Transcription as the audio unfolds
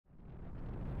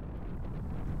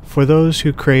For those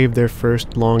who crave their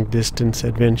first long-distance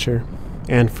adventure,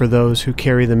 and for those who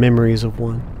carry the memories of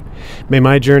one, may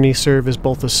my journey serve as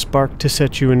both a spark to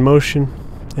set you in motion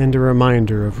and a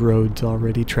reminder of roads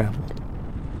already traveled.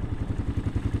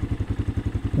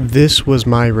 This was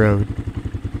my road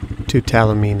to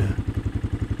Talimena.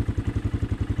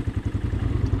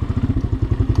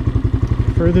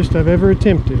 Furthest I've ever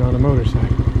attempted on a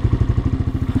motorcycle.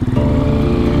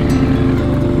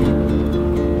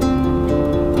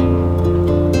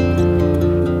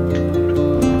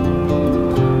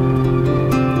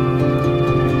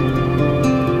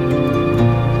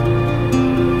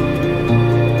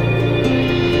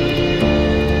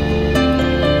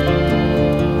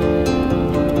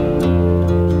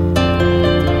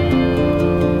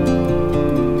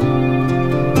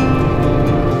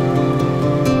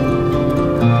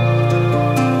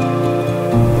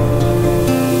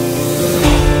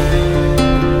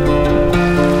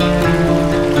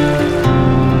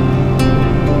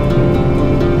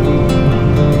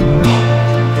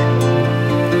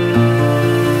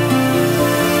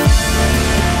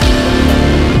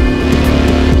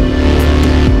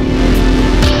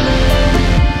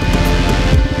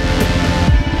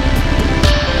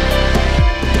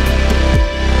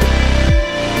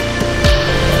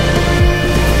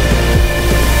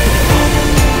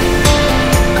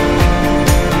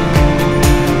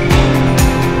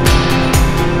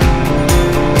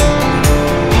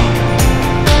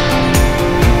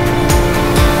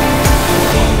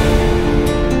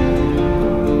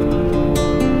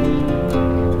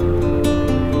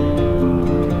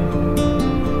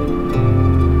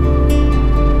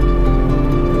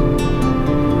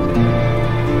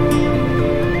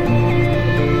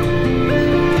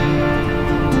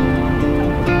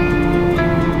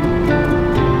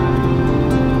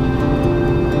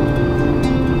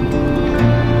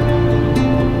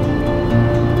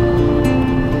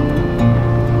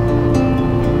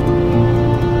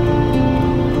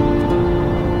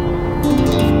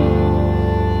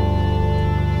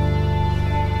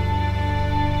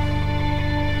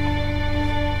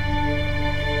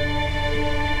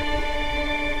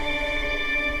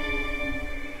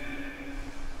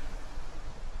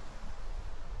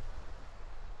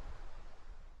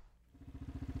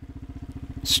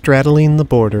 Straddling the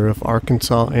border of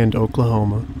Arkansas and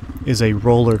Oklahoma is a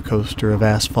roller coaster of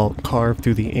asphalt carved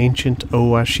through the ancient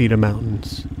Ouachita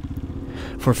Mountains.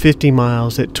 For 50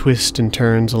 miles it twists and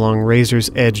turns along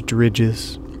razor's-edged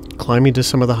ridges, climbing to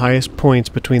some of the highest points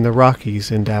between the Rockies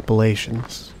and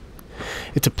Appalachians.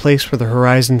 It's a place where the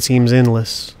horizon seems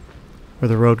endless, where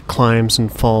the road climbs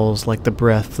and falls like the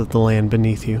breath of the land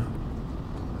beneath you.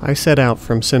 I set out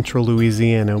from central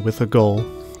Louisiana with a goal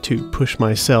to push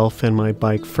myself and my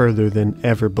bike further than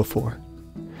ever before.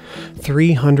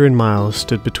 300 miles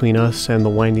stood between us and the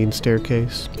winding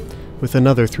staircase, with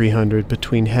another 300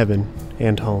 between heaven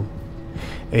and home.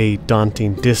 A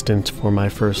daunting distance for my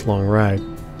first long ride.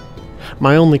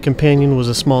 My only companion was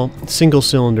a small,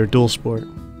 single-cylinder dual sport,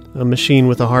 a machine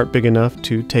with a heart big enough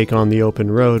to take on the open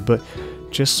road, but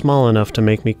just small enough to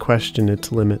make me question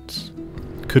its limits.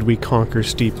 Could we conquer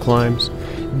steep climbs,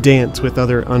 dance with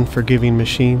other unforgiving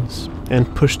machines,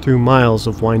 and push through miles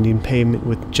of winding pavement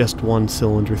with just one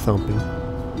cylinder thumping?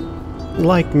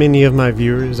 Like many of my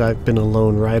viewers, I've been a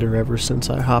lone rider ever since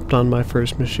I hopped on my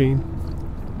first machine.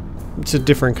 It's a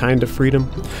different kind of freedom,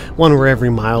 one where every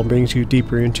mile brings you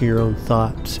deeper into your own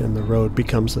thoughts and the road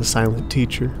becomes a silent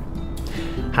teacher.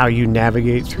 How you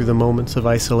navigate through the moments of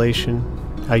isolation,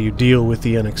 how you deal with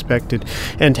the unexpected,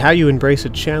 and how you embrace a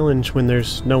challenge when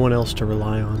there's no one else to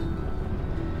rely on.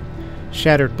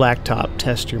 Shattered blacktop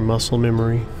test your muscle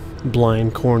memory,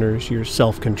 blind corners your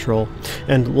self-control,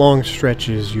 and long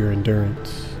stretches your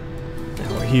endurance.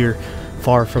 Now here,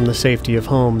 far from the safety of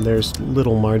home, there's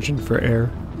little margin for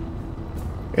error.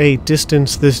 A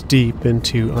distance this deep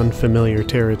into unfamiliar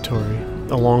territory,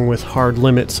 along with hard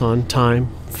limits on time,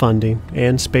 funding,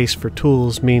 and space for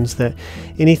tools, means that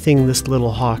anything this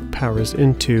little hawk powers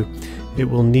into, it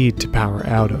will need to power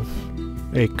out of.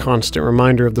 A constant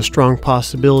reminder of the strong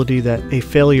possibility that a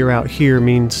failure out here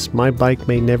means my bike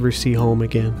may never see home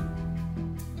again.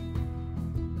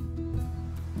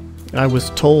 I was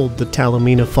told the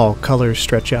Talimena fall colors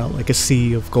stretch out like a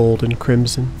sea of gold and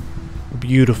crimson.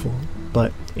 Beautiful,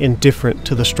 but indifferent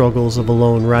to the struggles of a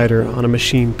lone rider on a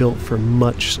machine built for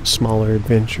much smaller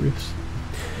adventures.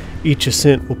 Each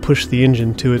ascent will push the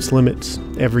engine to its limits,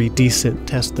 every descent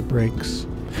test the brakes.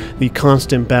 The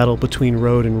constant battle between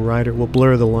road and rider will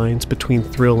blur the lines between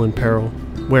thrill and peril,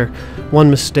 where one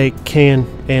mistake can,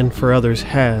 and for others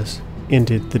has,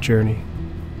 ended the journey.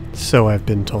 So I've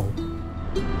been told.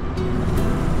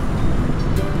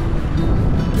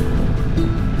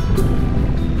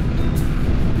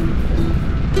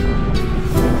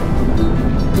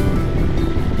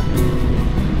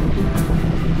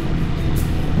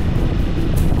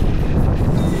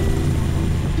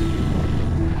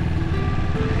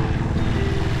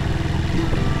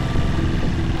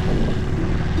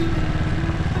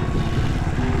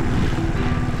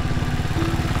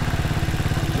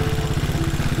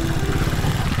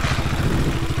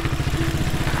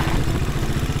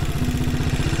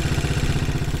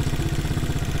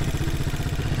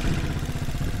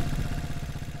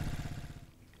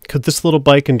 Could this little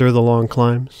bike endure the long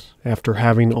climbs, after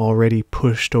having already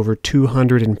pushed over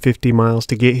 250 miles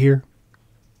to get here?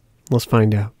 Let's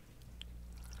find out.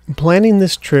 Planning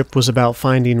this trip was about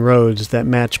finding roads that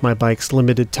match my bike's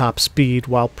limited top speed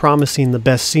while promising the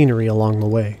best scenery along the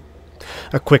way.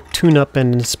 A quick tune-up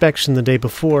and inspection the day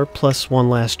before, plus one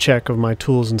last check of my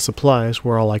tools and supplies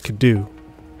were all I could do.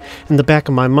 In the back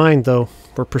of my mind, though,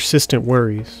 were persistent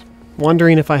worries,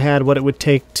 wondering if I had what it would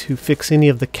take to fix any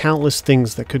of the countless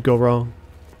things that could go wrong.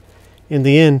 In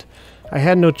the end, I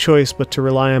had no choice but to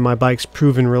rely on my bike's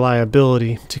proven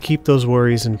reliability to keep those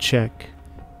worries in check,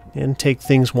 and take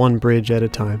things one bridge at a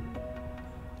time.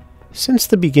 Since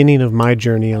the beginning of my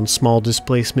journey on small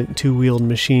displacement two-wheeled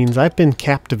machines, I've been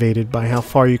captivated by how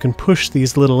far you can push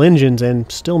these little engines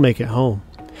and still make it home.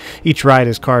 Each ride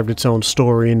has carved its own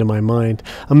story into my mind,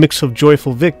 a mix of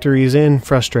joyful victories and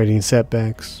frustrating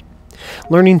setbacks.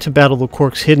 Learning to battle the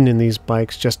quirks hidden in these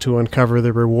bikes just to uncover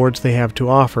the rewards they have to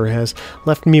offer has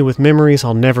left me with memories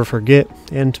I'll never forget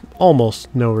and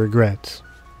almost no regrets.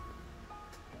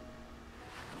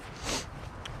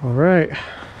 Alright,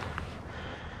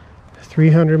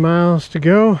 300 miles to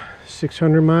go,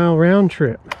 600-mile round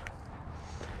trip.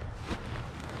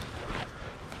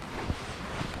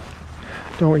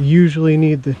 Don't usually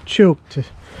need the choke to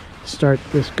start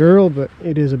this girl, but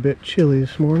it is a bit chilly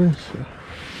this morning, so I'm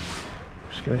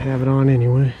just gonna have it on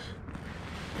anyway.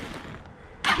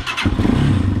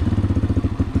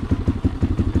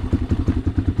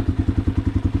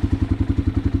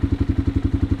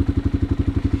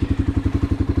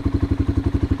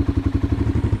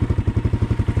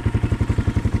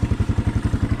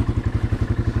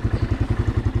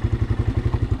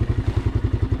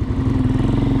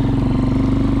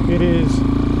 It is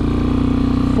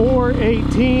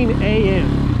 4:18 a.m.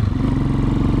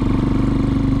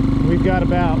 We've got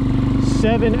about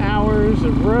 7 hours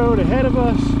of road ahead of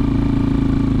us.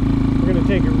 We're going to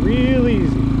take it real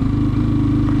easy.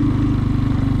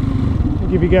 I'll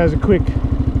give you guys a quick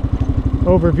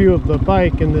overview of the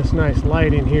bike in this nice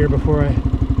lighting here before I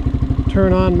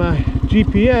turn on my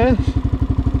GPS.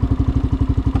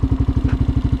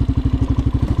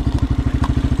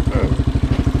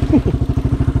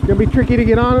 Gonna be tricky to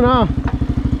get on and off.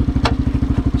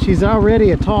 She's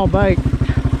already a tall bike,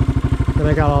 and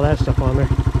I got all that stuff on there.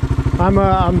 I'm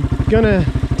gonna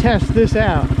test this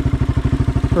out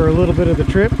for a little bit of the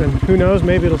trip, and who knows,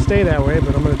 maybe it'll stay that way,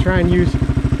 but I'm gonna try and use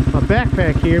my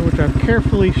backpack here, which I've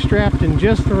carefully strapped in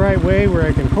just the right way where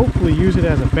I can hopefully use it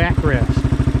as a backrest.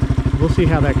 We'll see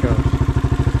how that goes.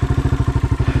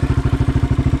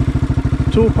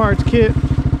 Tool parts kit,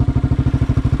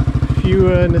 few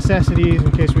necessities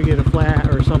in case we get a flat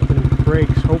or something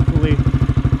breaks. Hopefully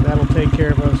that'll take care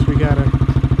of us. We got an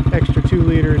extra 2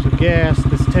 liters of gas.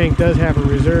 This tank does have a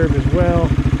reserve as well.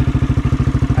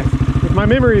 If my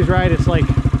memory is right, it's like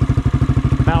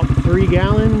about 3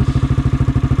 gallons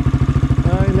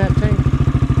in that tank,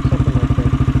 something like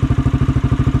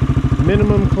that.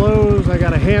 Minimum clothes. I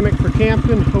got a hammock for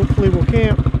camping. Hopefully we'll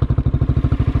camp.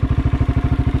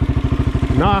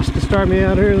 NOS to start me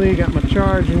out early, got my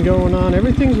charging going on.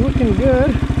 Everything's looking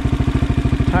good.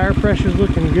 Tire pressure's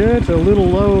looking good. It's a little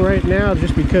low right now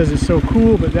just because it's so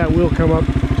cool, but that will come up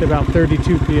to about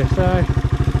 32 psi.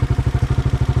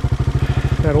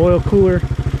 That oil cooler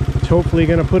is hopefully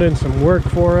going to put in some work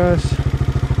for us.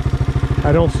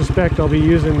 I don't suspect I'll be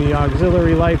using the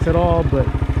auxiliary lights at all, but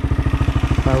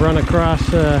if I run across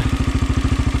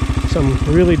some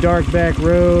really dark back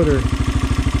road or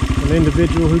an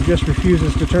individual who just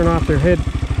refuses to turn off their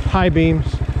high beams,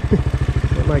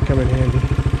 it might come in handy.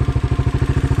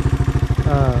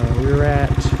 We're at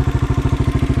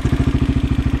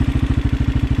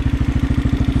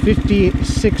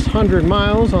 5,600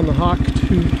 miles on the Hawk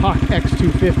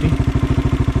X250.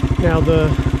 Now the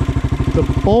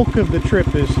bulk of the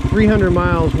trip is 300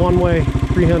 miles one way,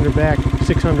 300 back,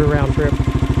 600 round trip.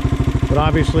 But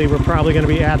obviously we're probably going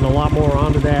to be adding a lot more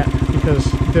onto that because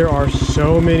there are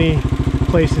so many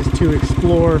places to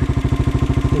explore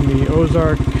in the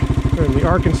Ozark, or in the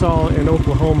Arkansas and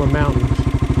Oklahoma mountains.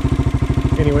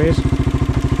 Anyways,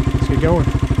 let's get going.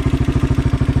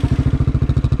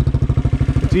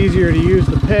 It's easier to use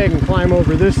the peg and climb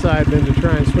over this side than to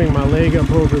try and swing my leg up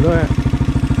over that.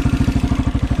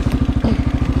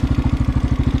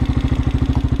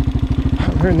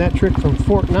 I learned that trick from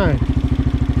Fort 9.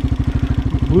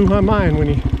 It blew my mind when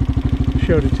he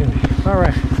showed it to me.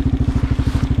 Alright,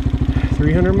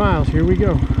 300 miles, here we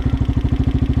go.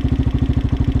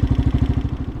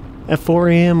 At 4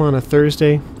 a.m. on a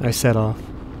Thursday, I set off,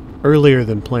 earlier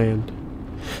than planned.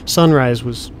 Sunrise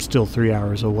was still 3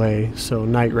 hours away, so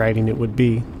night riding it would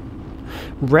be.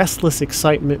 Restless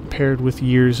excitement paired with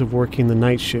years of working the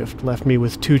night shift left me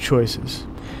with two choices: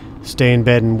 stay in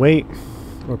bed and wait,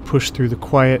 or push through the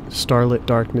quiet, starlit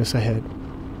darkness ahead.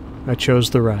 I chose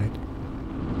the ride.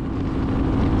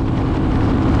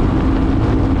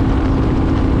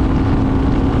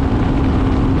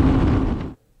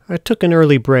 I took an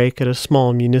early break at a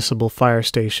small municipal fire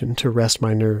station to rest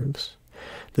my nerves.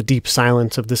 The deep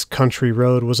silence of this country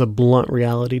road was a blunt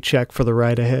reality check for the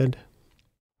ride ahead.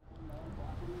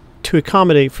 To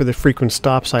accommodate for the frequent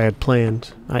stops I had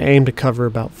planned, I aimed to cover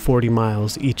about 40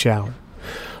 miles each hour,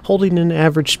 holding an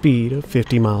average speed of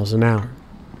 50 miles an hour.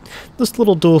 This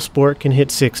little dual sport can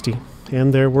hit 60,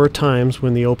 and there were times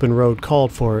when the open road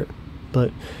called for it,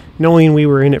 but knowing we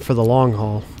were in it for the long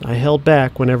haul, I held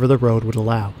back whenever the road would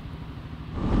allow.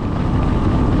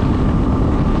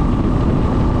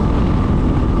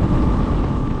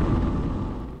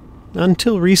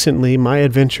 Until recently, my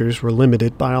adventures were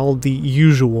limited by all the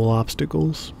usual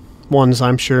obstacles, ones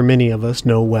I'm sure many of us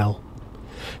know well.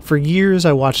 For years,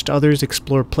 I watched others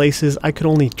explore places I could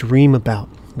only dream about,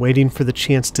 waiting for the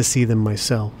chance to see them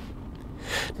myself.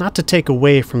 Not to take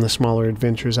away from the smaller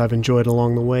adventures I've enjoyed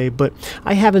along the way, but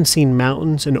I haven't seen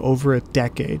mountains in over a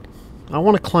decade. I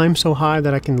want to climb so high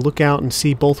that I can look out and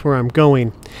see both where I'm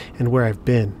going and where I've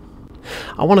been.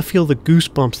 I want to feel the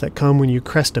goosebumps that come when you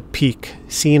crest a peak,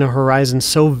 seeing a horizon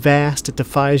so vast it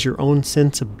defies your own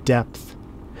sense of depth,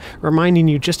 reminding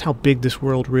you just how big this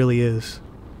world really is.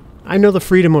 I know the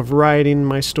freedom of writing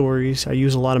my stories, I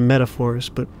use a lot of metaphors,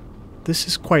 but this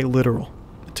is quite literal.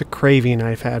 It's a craving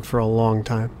I've had for a long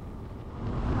time.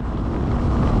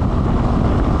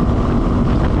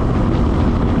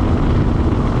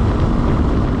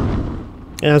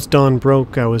 As dawn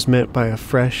broke, I was met by a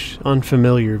fresh,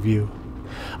 unfamiliar view.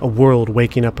 A world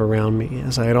waking up around me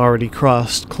as I had already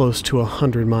crossed close to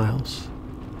 100 miles.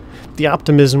 The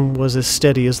optimism was as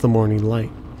steady as the morning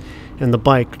light, and the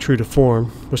bike, true to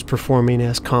form, was performing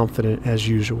as confident as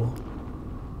usual.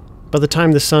 By the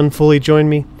time the sun fully joined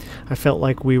me, I felt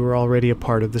like we were already a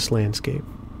part of this landscape.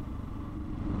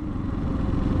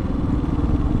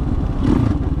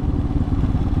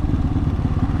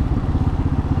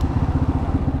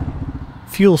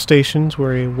 Fuel stations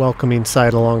were a welcoming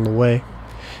sight along the way.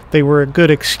 They were a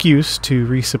good excuse to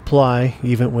resupply,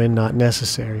 even when not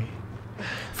necessary.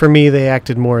 For me, they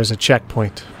acted more as a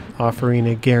checkpoint, offering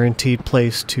a guaranteed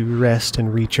place to rest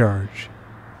and recharge.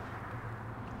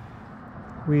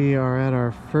 We are at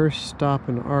our first stop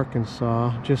in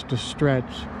Arkansas, just a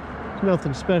stretch. There's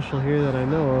nothing special here that I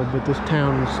know of, but this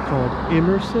town is called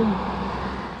Emerson.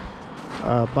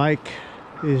 Bike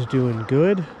is doing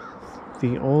good.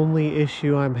 The only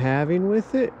issue I'm having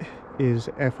with it is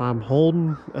if I'm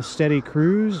holding a steady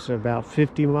cruise about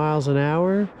 50 miles an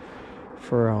hour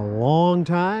for a long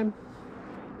time,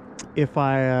 if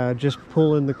I just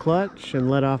pull in the clutch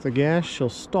and let off the gas, she'll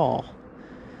stall.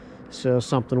 So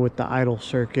something with the idle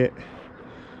circuit.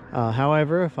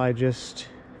 However, if I just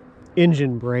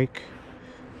engine brake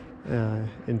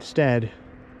instead,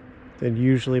 then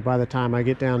usually by the time I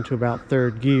get down to about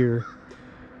third gear,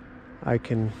 I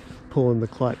can pull in the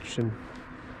clutch and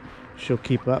she'll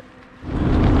keep up.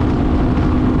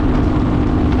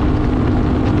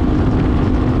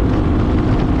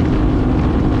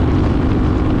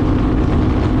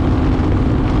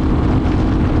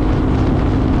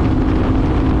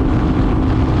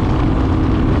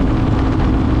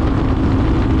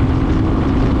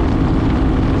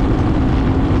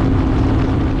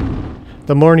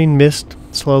 The morning mist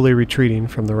slowly retreating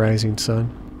from the rising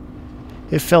sun.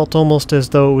 It felt almost as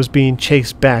though it was being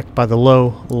chased back by the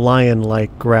low,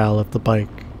 lion-like growl of the bike,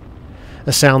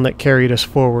 a sound that carried us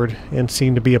forward and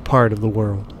seemed to be a part of the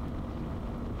world.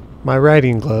 My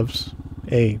riding gloves,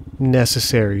 a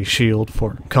necessary shield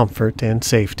for comfort and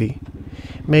safety,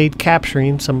 made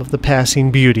capturing some of the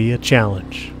passing beauty a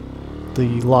challenge.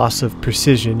 The loss of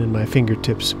precision in my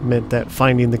fingertips meant that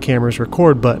finding the camera's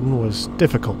record button was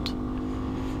difficult,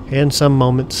 and some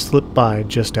moments slipped by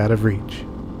just out of reach.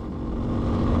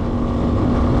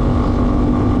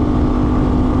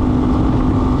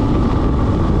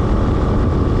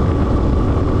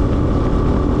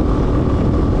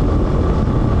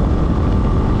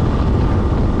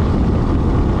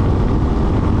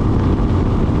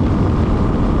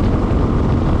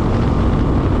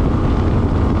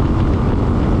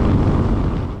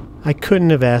 I couldn't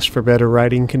have asked for better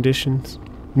riding conditions.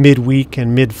 Midweek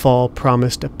and mid-fall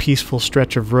promised a peaceful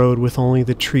stretch of road with only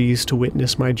the trees to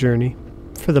witness my journey,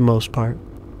 for the most part.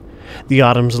 The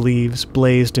autumn's leaves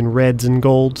blazed in reds and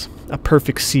golds, a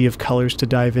perfect sea of colors to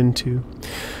dive into,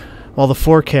 while the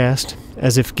forecast,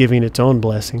 as if giving its own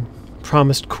blessing,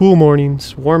 promised cool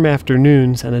mornings, warm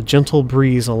afternoons, and a gentle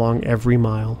breeze along every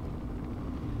mile.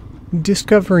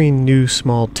 Discovering new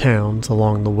small towns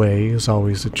along the way is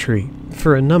always a treat,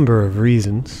 for a number of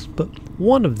reasons, but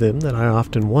one of them that I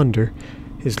often wonder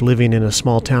is, living in a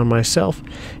small town myself,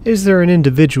 is there an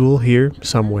individual here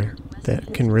somewhere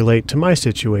that can relate to my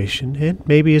situation and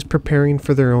maybe is preparing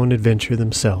for their own adventure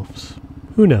themselves?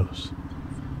 Who knows?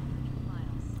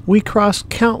 We crossed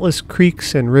countless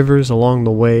creeks and rivers along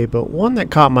the way, but one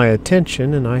that caught my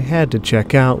attention and I had to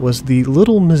check out was the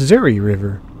Little Missouri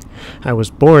River. I was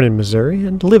born in Missouri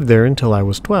and lived there until I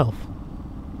was 12.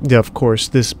 Of course,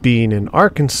 this being in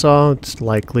Arkansas, it's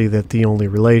likely that the only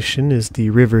relation is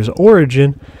the river's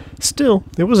origin. Still,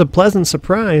 it was a pleasant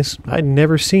surprise. I'd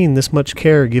never seen this much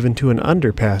care given to an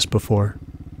underpass before.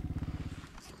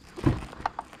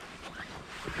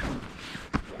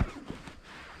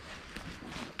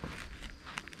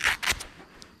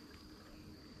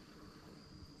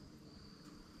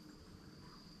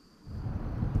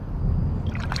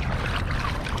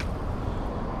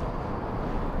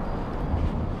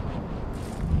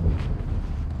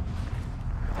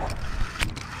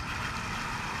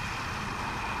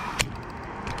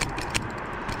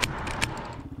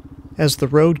 As the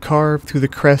road carved through the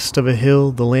crest of a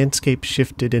hill, the landscape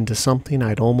shifted into something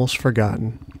I'd almost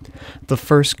forgotten. The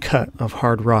first cut of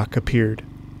hard rock appeared,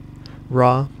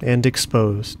 raw and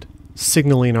exposed,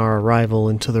 signaling our arrival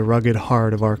into the rugged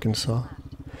heart of Arkansas.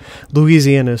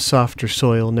 Louisiana's softer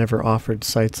soil never offered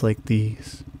sights like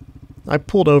these. I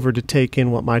pulled over to take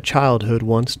in what my childhood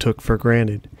once took for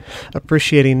granted,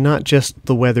 appreciating not just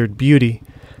the weathered beauty,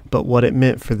 but what it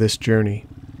meant for this journey.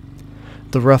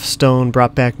 The rough stone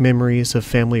brought back memories of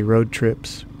family road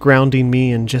trips, grounding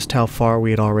me in just how far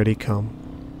we had already come.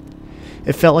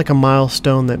 It felt like a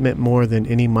milestone that meant more than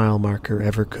any mile marker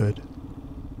ever could.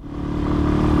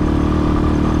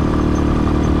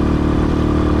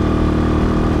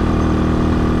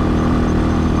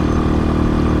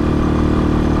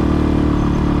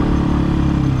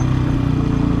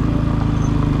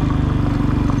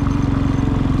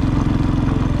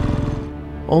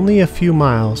 Only a few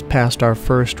miles past our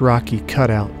first rocky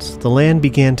cutouts, the land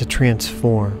began to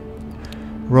transform.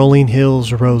 Rolling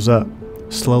hills rose up,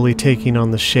 slowly taking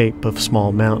on the shape of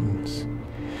small mountains.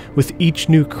 With each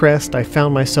new crest, I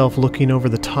found myself looking over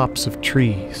the tops of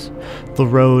trees, the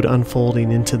road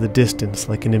unfolding into the distance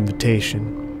like an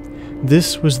invitation.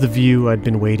 This was the view I'd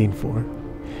been waiting for.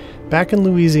 Back in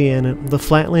Louisiana, the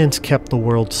flatlands kept the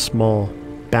world small,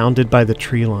 bounded by the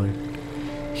tree line.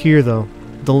 Here, though,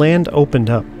 the land opened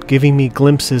up, giving me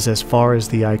glimpses as far as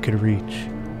the eye could reach.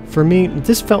 For me,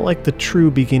 this felt like the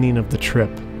true beginning of the trip.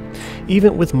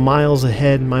 Even with miles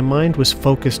ahead, my mind was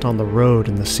focused on the road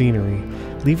and the scenery,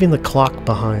 leaving the clock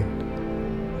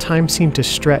behind. Time seemed to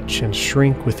stretch and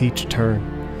shrink with each turn,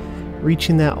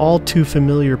 reaching that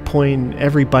all-too-familiar point in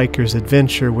every biker's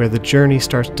adventure where the journey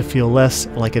starts to feel less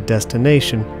like a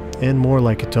destination and more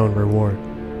like its own reward.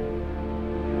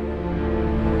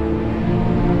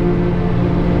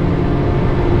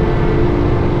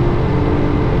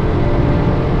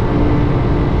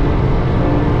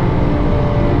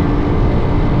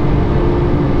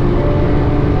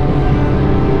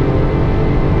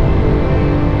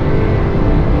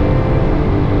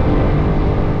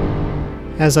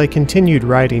 As I continued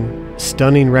riding,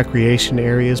 stunning recreation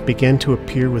areas began to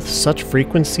appear with such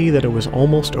frequency that it was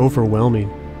almost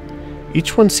overwhelming.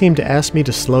 Each one seemed to ask me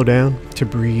to slow down, to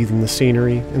breathe in the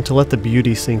scenery, and to let the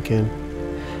beauty sink in.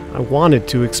 I wanted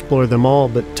to explore them all,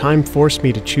 but time forced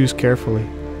me to choose carefully.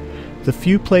 The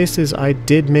few places I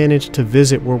did manage to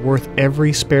visit were worth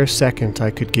every spare second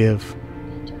I could give.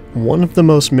 One of the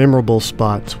most memorable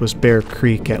spots was Bear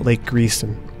Creek at Lake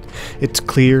Greeson. Its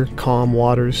clear, calm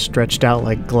waters stretched out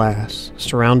like glass,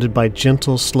 surrounded by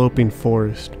gentle sloping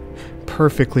forest,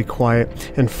 perfectly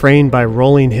quiet and framed by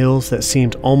rolling hills that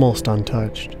seemed almost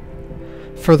untouched.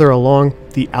 Further along,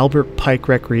 the Albert Pike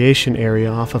Recreation Area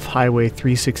off of Highway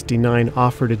 369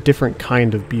 offered a different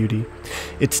kind of beauty.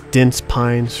 Its dense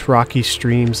pines, rocky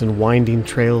streams, and winding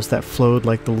trails that flowed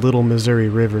like the Little Missouri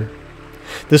River.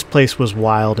 This place was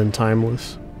wild and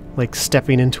timeless, like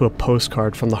stepping into a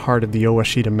postcard from the heart of the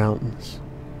Ouachita Mountains.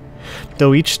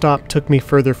 Though each stop took me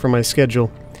further from my schedule,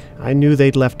 I knew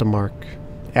they'd left a mark,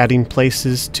 adding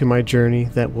places to my journey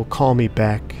that will call me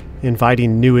back,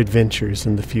 inviting new adventures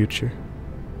in the future.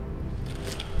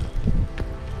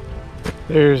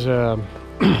 There's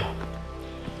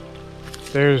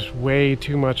way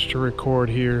too much to record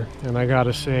here, and I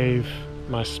gotta save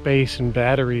my space and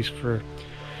batteries for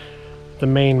the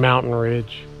main mountain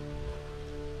ridge.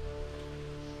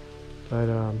 But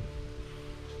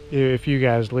If you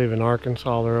guys live in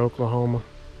Arkansas or Oklahoma,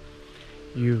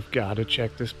 you've got to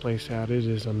check this place out. It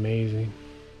is amazing.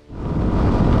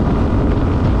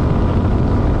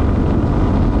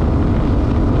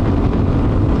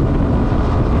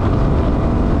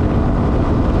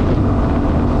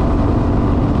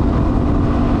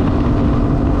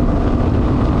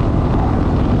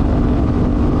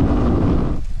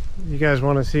 You guys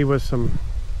want to see what some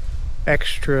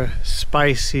extra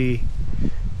spicy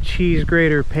cheese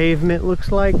grater pavement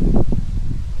looks like?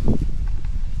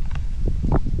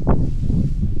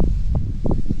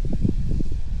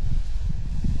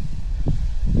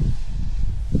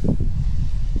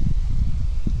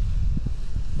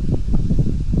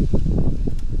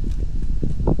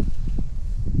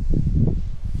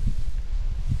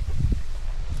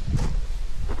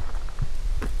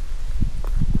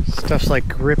 Stuff's like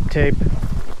grip tape.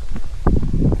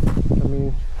 I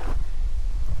mean,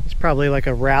 it's probably like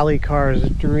a rally car's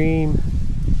dream,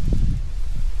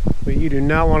 but you do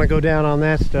not want to go down on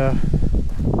that stuff.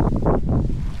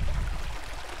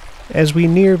 As we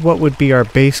neared what would be our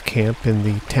base camp in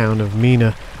the town of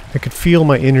Mena, I could feel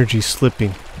my energy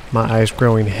slipping, my eyes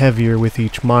growing heavier with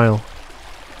each mile.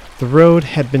 The road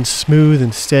had been smooth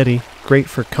and steady, great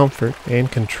for comfort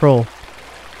and control,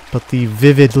 but the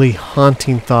vividly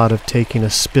haunting thought of taking a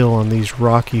spill on these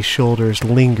rocky shoulders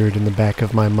lingered in the back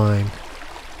of my mind.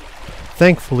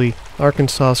 Thankfully,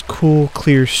 Arkansas's cool,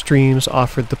 clear streams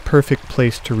offered the perfect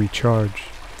place to recharge.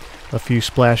 A few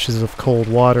splashes of cold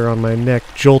water on my neck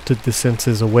jolted the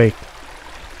senses awake,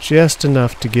 just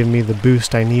enough to give me the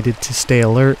boost I needed to stay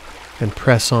alert and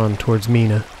press on towards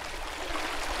Mena.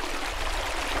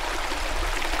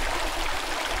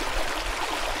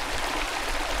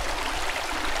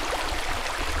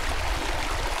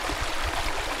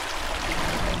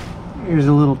 Here's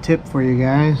a little tip for you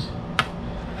guys.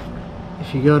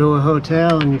 If you go to a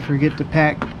hotel and you forget to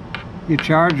pack your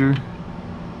charger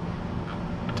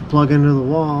to plug into the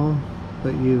wall,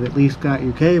 but you've at least got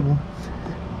your cable,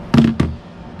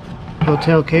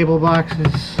 hotel cable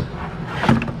boxes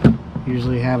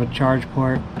usually have a charge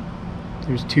port.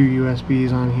 There's 2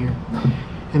 USBs on here,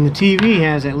 and the TV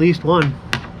has at least one,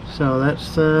 so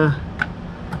that's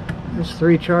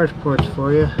 3 charge ports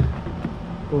for you.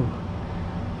 Boom.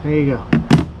 There you go.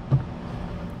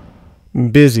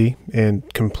 Busy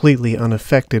and completely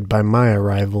unaffected by my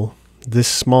arrival, this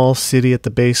small city at the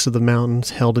base of the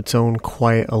mountains held its own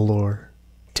quiet allure,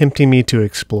 tempting me to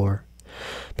explore.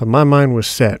 But my mind was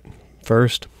set.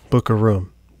 First, book a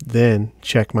room, then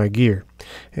check my gear,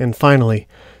 and finally,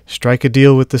 strike a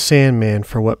deal with the Sandman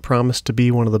for what promised to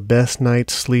be one of the best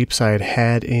night's sleeps I had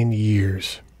had in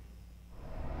years.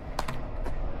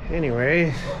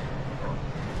 Anyways...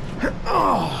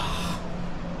 Oh.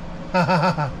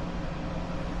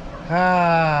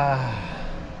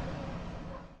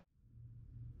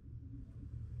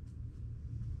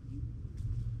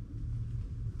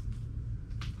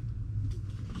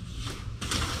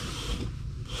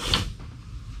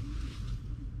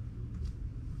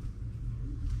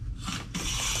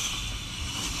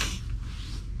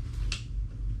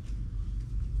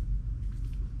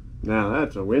 Now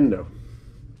that's a window.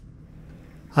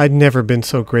 I'd never been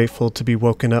so grateful to be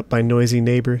woken up by noisy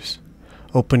neighbors.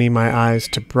 Opening my eyes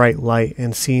to bright light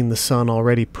and seeing the sun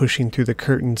already pushing through the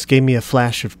curtains gave me a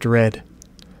flash of dread,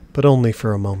 but only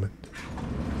for a moment.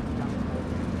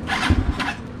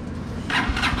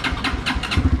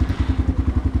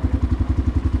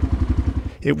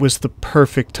 It was the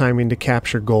perfect timing to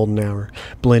capture golden hour,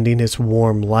 blending its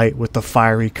warm light with the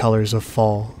fiery colors of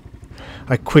fall.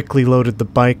 I quickly loaded the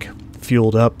bike,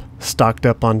 fueled up, stocked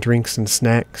up on drinks and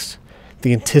snacks.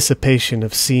 The anticipation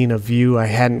of seeing a view I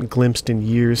hadn't glimpsed in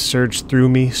years surged through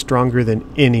me stronger than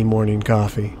any morning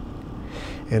coffee.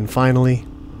 And finally,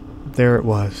 there it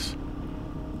was.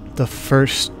 The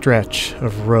first stretch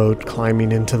of road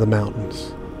climbing into the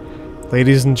mountains.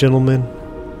 Ladies and gentlemen,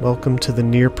 welcome to the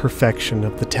near perfection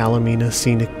of the Talimena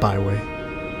Scenic Byway.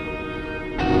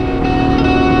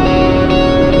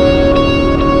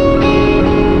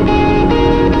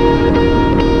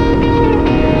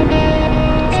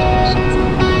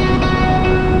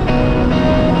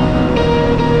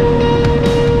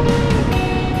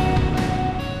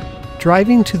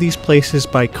 Driving to these places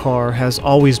by car has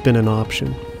always been an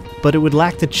option, but it would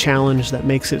lack the challenge that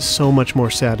makes it so much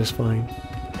more satisfying.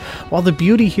 While the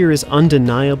beauty here is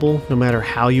undeniable no matter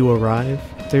how you arrive,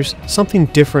 there's something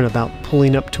different about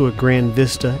pulling up to a grand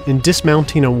vista and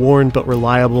dismounting a worn but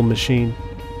reliable machine.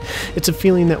 It's a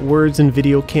feeling that words and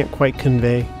video can't quite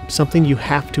convey, something you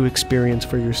have to experience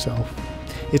for yourself.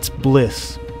 It's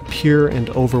bliss, pure and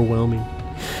overwhelming.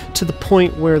 to the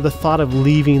point where the thought of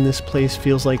leaving this place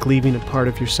feels like leaving a part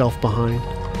of yourself behind.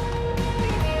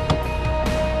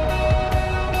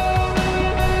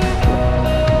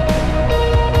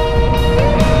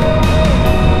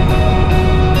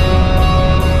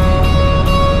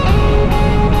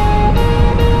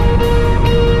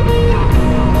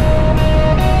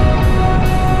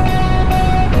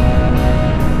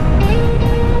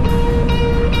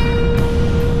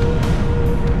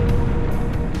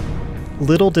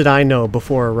 Little did I know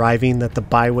before arriving that the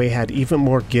byway had even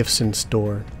more gifts in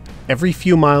store. Every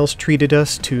few miles treated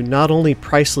us to not only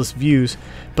priceless views,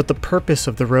 but the purpose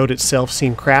of the road itself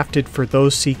seemed crafted for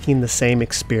those seeking the same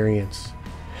experience.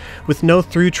 With no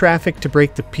through traffic to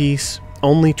break the peace,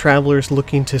 only travelers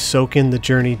looking to soak in the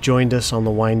journey joined us on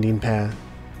the winding path.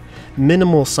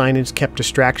 Minimal signage kept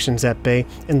distractions at bay,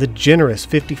 and the generous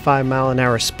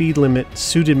 55-mile-an-hour speed limit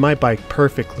suited my bike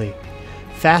perfectly.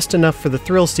 Fast enough for the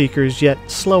thrill seekers, yet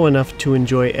slow enough to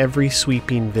enjoy every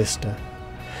sweeping vista.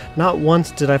 Not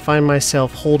once did I find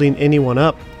myself holding anyone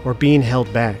up or being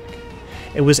held back.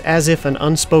 It was as if an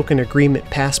unspoken agreement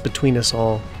passed between us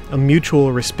all, a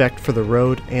mutual respect for the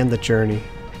road and the journey.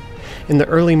 In the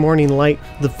early morning light,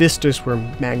 the vistas were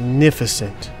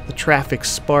magnificent, the traffic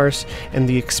sparse, and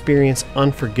the experience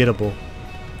unforgettable.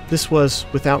 This was,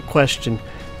 without question,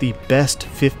 the best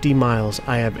 50 miles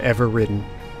I have ever ridden.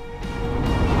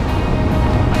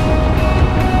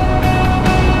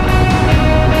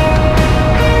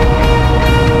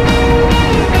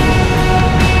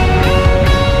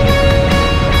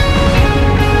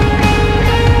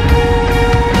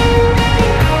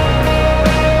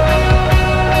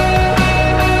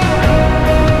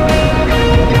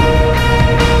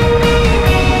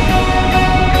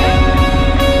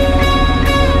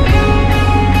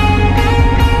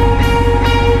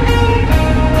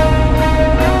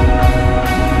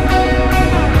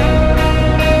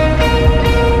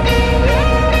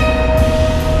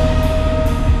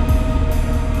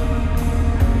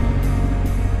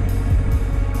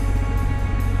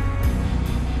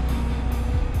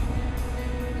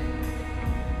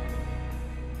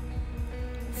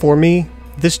 For me,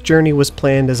 this journey was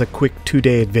planned as a quick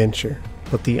 2-day adventure,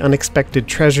 but the unexpected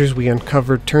treasures we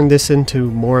uncovered turned this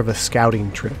into more of a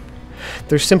scouting trip.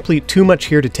 There's simply too much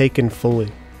here to take in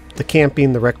fully. The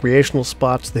camping, the recreational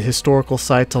spots, the historical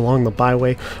sites along the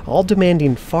byway, all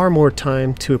demanding far more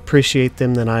time to appreciate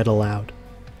them than I'd allowed.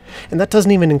 And that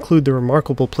doesn't even include the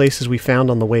remarkable places we found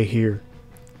on the way here.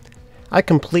 I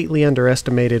completely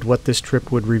underestimated what this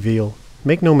trip would reveal.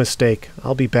 Make no mistake,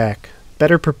 I'll be back,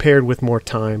 better prepared with more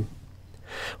time.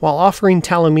 While offering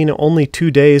Talimena only 2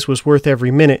 days was worth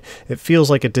every minute, it feels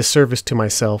like a disservice to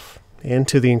myself, and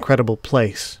to the incredible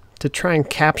place, to try and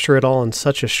capture it all in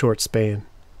such a short span.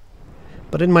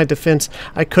 But in my defense,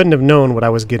 I couldn't have known what I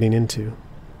was getting into.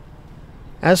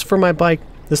 As for my bike,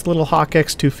 this little Hawk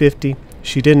X250,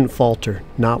 she didn't falter,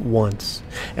 not once.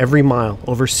 Every mile,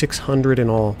 over 600 in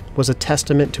all, was a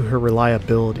testament to her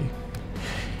reliability.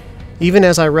 Even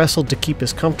as I wrestled to keep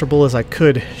as comfortable as I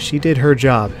could, she did her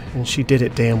job, and she did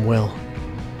it damn well.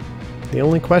 The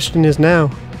only question is now,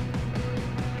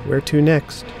 where to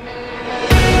next?